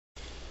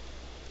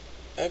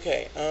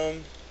Okay,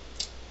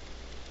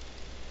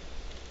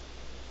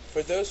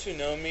 for those who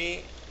know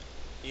me,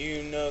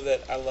 you know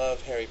that I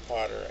love Harry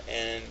Potter,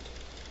 and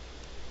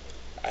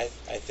I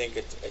think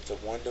it's a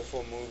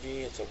wonderful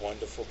movie. It's a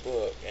wonderful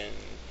book, and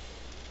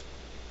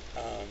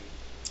um,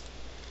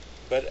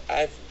 but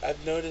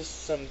I've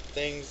noticed some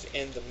things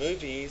in the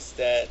movies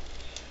that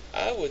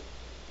I would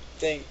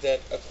think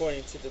that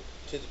according to the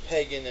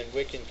pagan and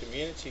Wiccan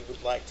community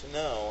would like to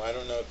know. I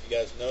don't know if you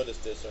guys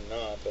noticed this or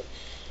not, but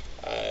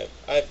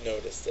I've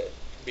noticed it,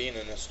 being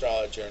an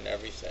astrologer and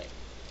everything.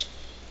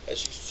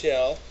 As you can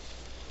tell,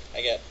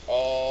 I got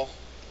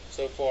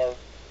so far,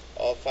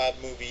 all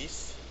 5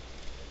 movies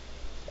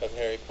of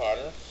Harry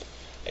Potter.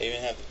 I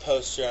even have the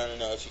poster. I don't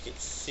know if you could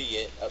see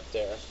it up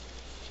there,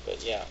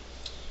 but yeah.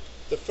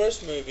 The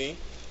first movie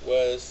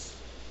was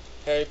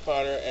Harry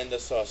Potter and the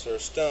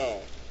Sorcerer's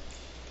Stone.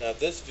 Now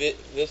this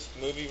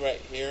movie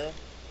right here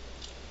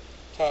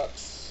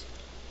talks.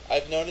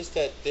 I've noticed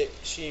that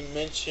she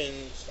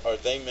mentions, or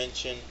they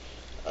mention,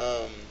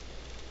 um,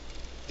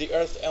 the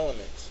Earth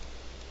element.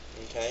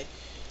 Okay,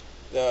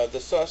 the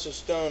Sorcerer's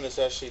Stone is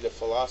actually the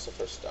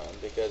Philosopher's Stone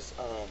because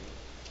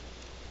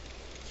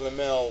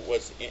Flamel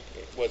was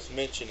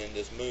mentioned in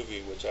this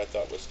movie, which I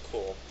thought was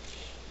cool.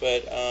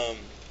 But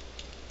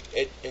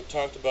it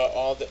talked about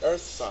all the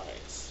Earth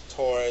signs: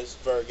 Taurus,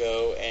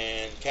 Virgo,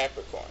 and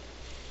Capricorn.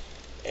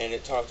 And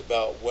it talked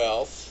about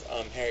wealth.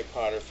 Harry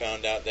Potter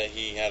found out that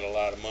he had a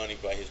lot of money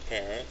by his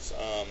parents.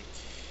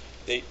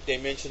 They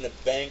mentioned a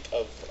bank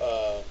of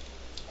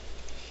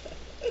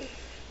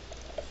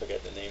I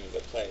forget the name of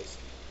the place,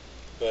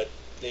 but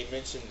they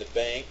mentioned the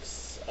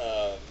banks.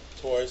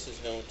 Taurus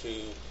is known to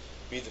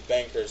be the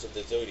bankers of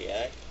the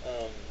zodiac.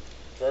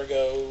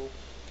 Virgo,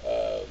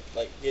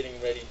 like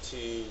getting ready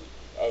to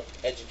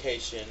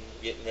education,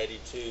 getting ready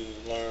to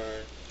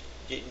learn,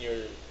 getting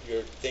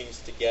your things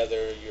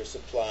together, your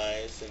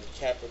supplies, and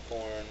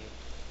Capricorn,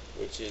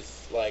 which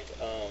is like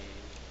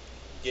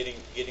getting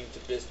to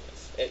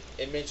business.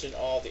 It mentioned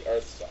all the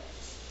Earth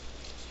signs.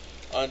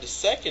 On the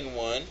second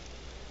one,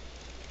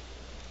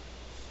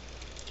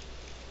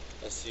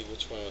 let's see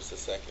which one was the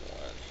second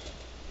one.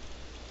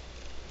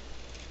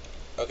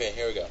 Okay,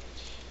 here we go.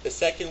 The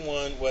second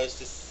one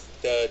was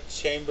the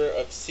Chamber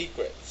of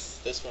Secrets.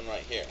 This one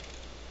right here.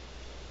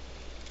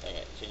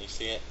 Okay, can you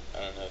see it? I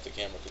don't know if the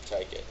camera could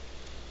take it,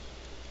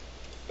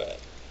 but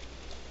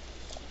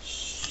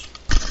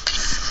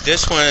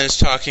this one is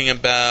talking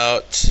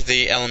about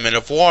the element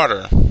of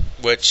water,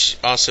 which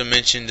also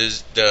mentioned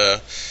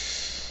the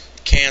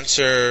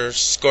Cancer,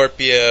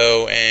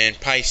 Scorpio, and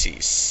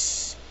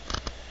Pisces.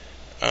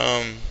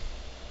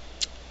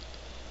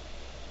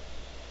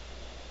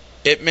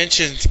 It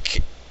mentions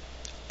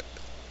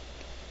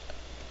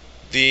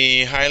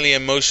the highly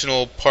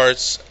emotional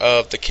parts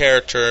of the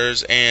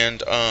characters,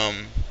 and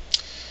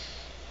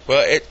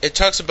well, it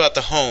talks about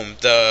the home,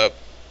 the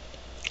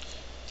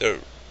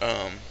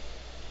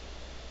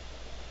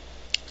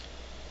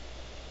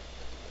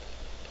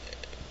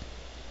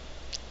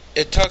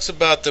it talks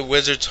about the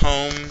wizard's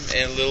home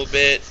in a little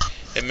bit.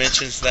 It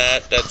mentions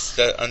that's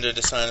under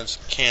the sign of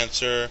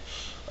Cancer.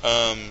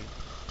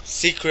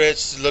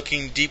 Secrets,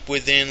 looking deep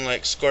within,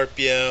 like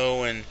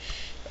Scorpio, and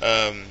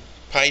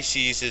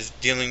Pisces is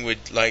dealing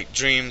with like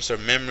dreams or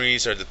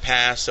memories or the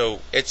past.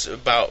 So it's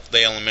about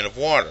the element of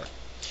water.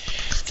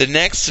 The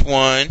next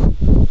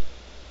one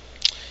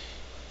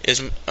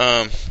is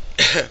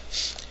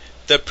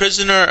the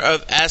Prisoner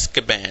of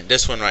Azkaban.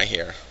 This one right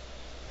here.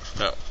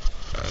 No,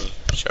 let me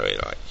show you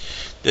like.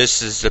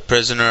 This is the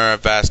Prisoner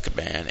of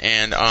Azkaban,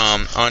 and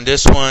on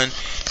this one,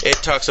 it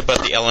talks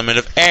about the element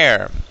of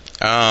air.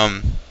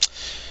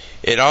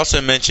 It also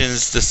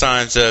mentions the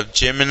signs of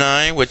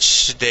Gemini,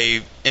 which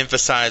they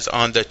emphasize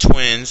on the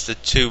twins, the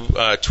two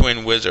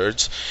twin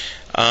wizards,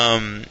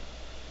 and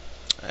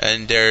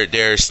their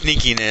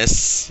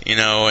sneakiness,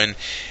 and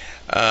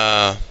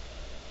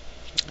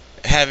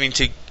having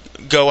to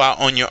go out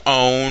on your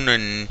own,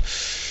 and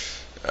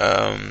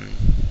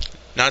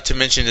not to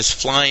mention this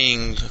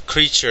flying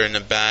creature in the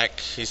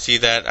back. You see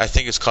that? I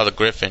think it's called a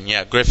griffin.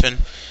 Yeah, griffin.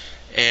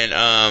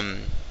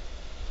 And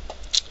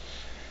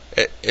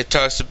it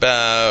talks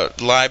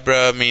about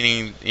Libra,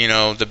 meaning,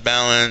 the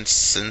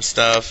balance and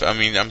stuff. I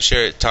mean, I'm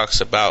sure it talks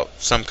about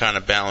some kind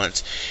of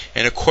balance.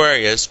 And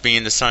Aquarius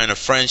being the sign of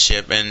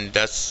friendship, and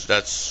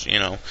that's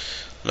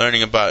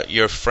learning about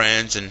your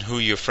friends and who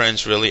your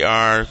friends really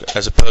are,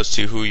 as opposed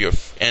to who your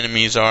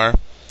enemies are.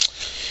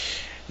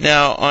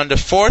 Now, on the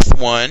fourth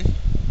one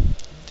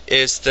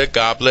is the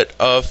Goblet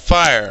of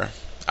Fire.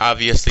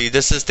 Obviously,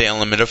 this is the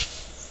element of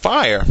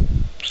fire.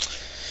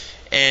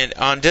 And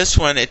on this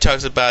one, it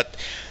talks about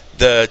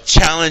the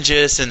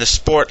challenges and the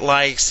sport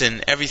likes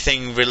and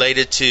everything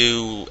related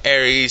to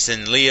Aries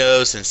and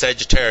Leos and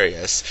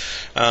Sagittarius.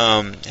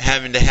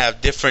 Having to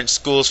have different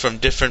schools from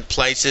different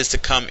places to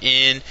come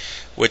in,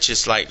 which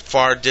is like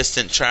far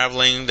distant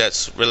traveling,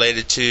 that's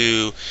related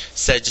to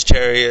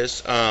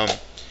Sagittarius.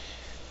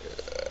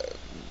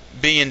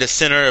 Being the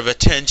center of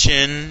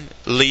attention,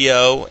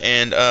 Leo,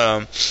 and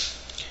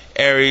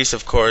Aries,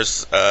 of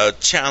course,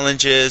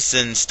 challenges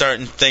and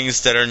starting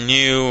things that are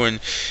new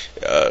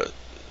uh,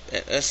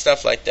 and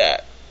stuff like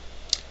that.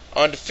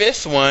 On the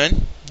fifth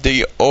one,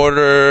 the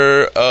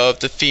Order of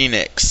the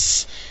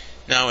Phoenix.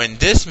 Now, in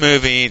this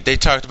movie, they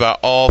talked about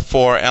all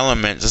four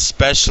elements,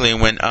 especially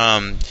when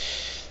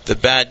the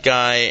bad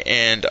guy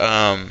and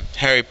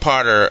Harry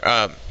Potter,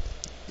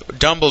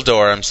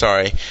 Dumbledore,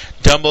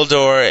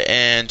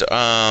 and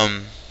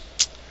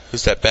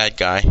who's that bad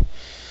guy?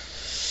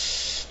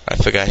 I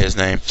forgot his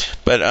name,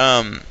 but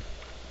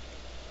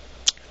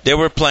they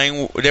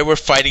were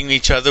fighting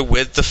each other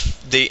with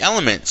the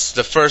elements.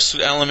 The first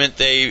element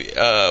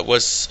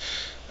was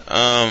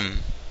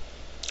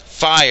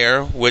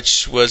fire,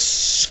 which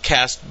was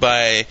cast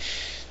by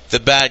the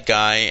bad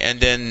guy, and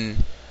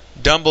then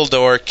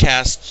Dumbledore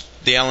cast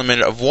the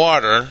element of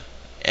water,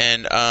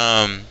 and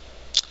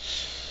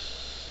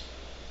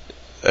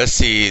let's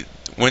see,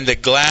 when the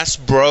glass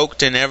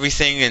broke and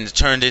everything and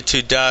turned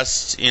into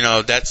dust,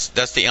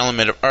 that's the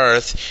element of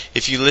earth.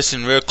 If you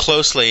listen real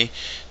closely,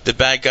 the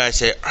bad guy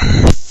said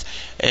earth,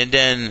 and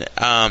then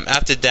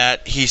after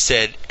that he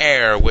said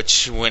air,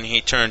 which when he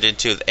turned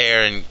into the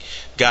air and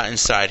got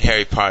inside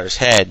Harry Potter's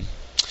head.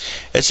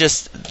 That's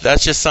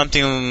just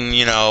something,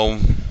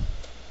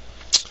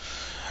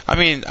 I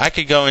mean, I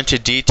could go into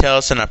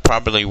details, and I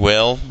probably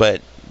will,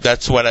 but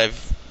that's what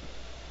I've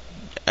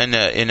in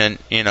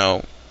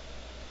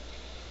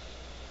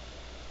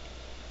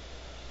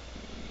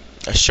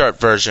a short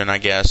version, I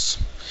guess.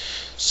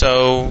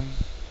 So,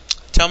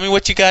 tell me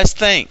what you guys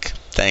think.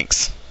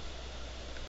 Thanks.